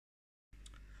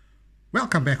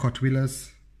Welcome back,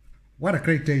 Hotwheelers. What a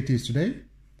great day it is today.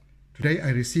 Today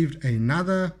I received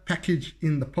another package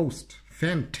in the post.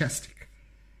 Fantastic.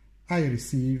 I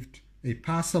received a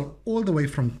parcel all the way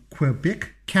from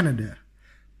Quebec, Canada,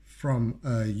 from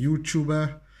a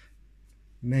YouTuber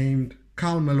named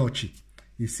Meloche.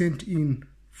 He sent in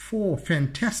 4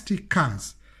 fantastic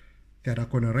cars that are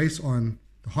going to race on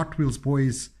the Hot Wheels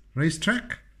Boys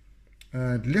racetrack.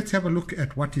 Let's have a look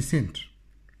at what he sent.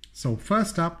 So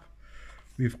first up,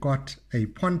 we've got a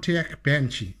Pontiac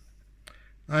Banshee.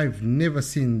 I've never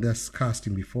seen this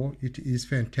casting before. It is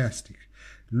fantastic.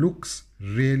 Looks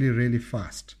really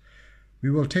fast.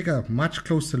 We will take a much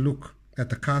closer look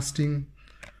at the casting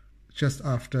just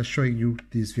after showing you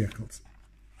these vehicles.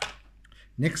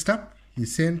 Next up, he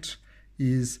sent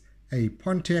is a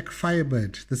Pontiac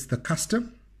Firebird. This is the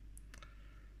custom.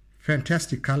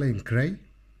 Fantastic color in gray.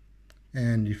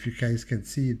 And if you guys can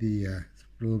see the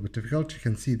a little bit difficult, you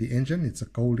can see the engine. It's a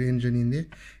gold engine in there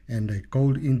and a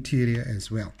gold interior as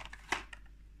well.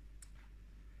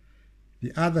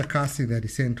 The other casting that he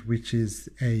sent, which is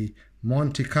a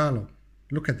Monte Carlo.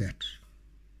 Look at that.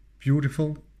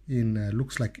 Beautiful in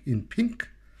looks like in pink.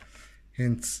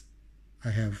 Hence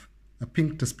I have a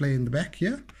pink display in the back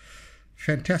here.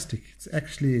 Fantastic. It's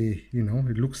actually,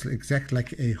 it looks exactly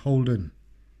like a Holden.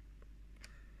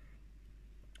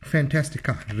 Fantastic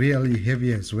car, really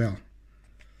heavy as well.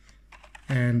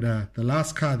 And the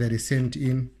last car that is sent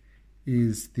in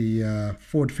is the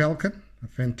Ford Falcon, a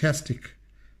fantastic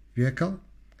vehicle.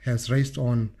 Has raced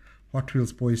on Hot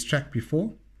Wheels Boys track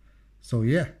before. So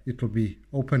yeah, it will be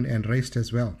open and raced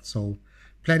as well. So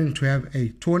planning to have a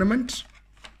tournament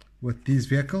with these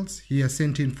vehicles. He has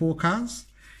sent in 4 cars.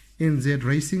 NZ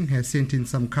Racing has sent in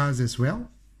some cars as well.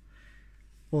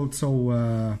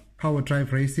 Also Power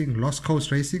Drive Racing, Lost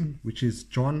Coast Racing, which is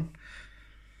John,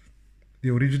 the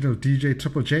original DJ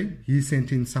Triple J. He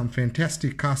sent in some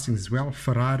fantastic castings as well.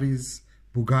 Ferraris,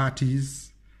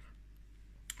 Bugattis,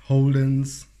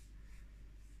 Holdens.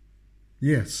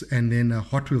 Yes, and then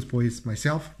Hot Wheels Boys,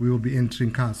 myself, we will be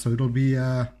entering cars. So it'll be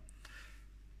 4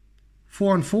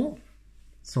 on 4.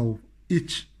 So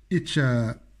each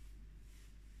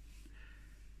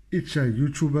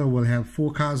YouTuber will have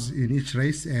 4 cars in each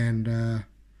race, and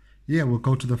yeah, we'll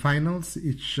go to the finals.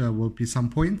 Each will be some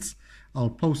points. I'll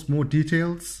post more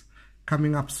details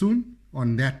coming up soon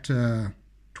on that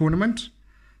tournament.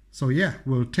 So yeah,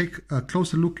 we'll take a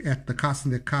closer look at the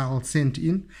casting that Carl sent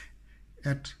in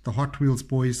at the Hot Wheels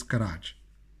Boys garage.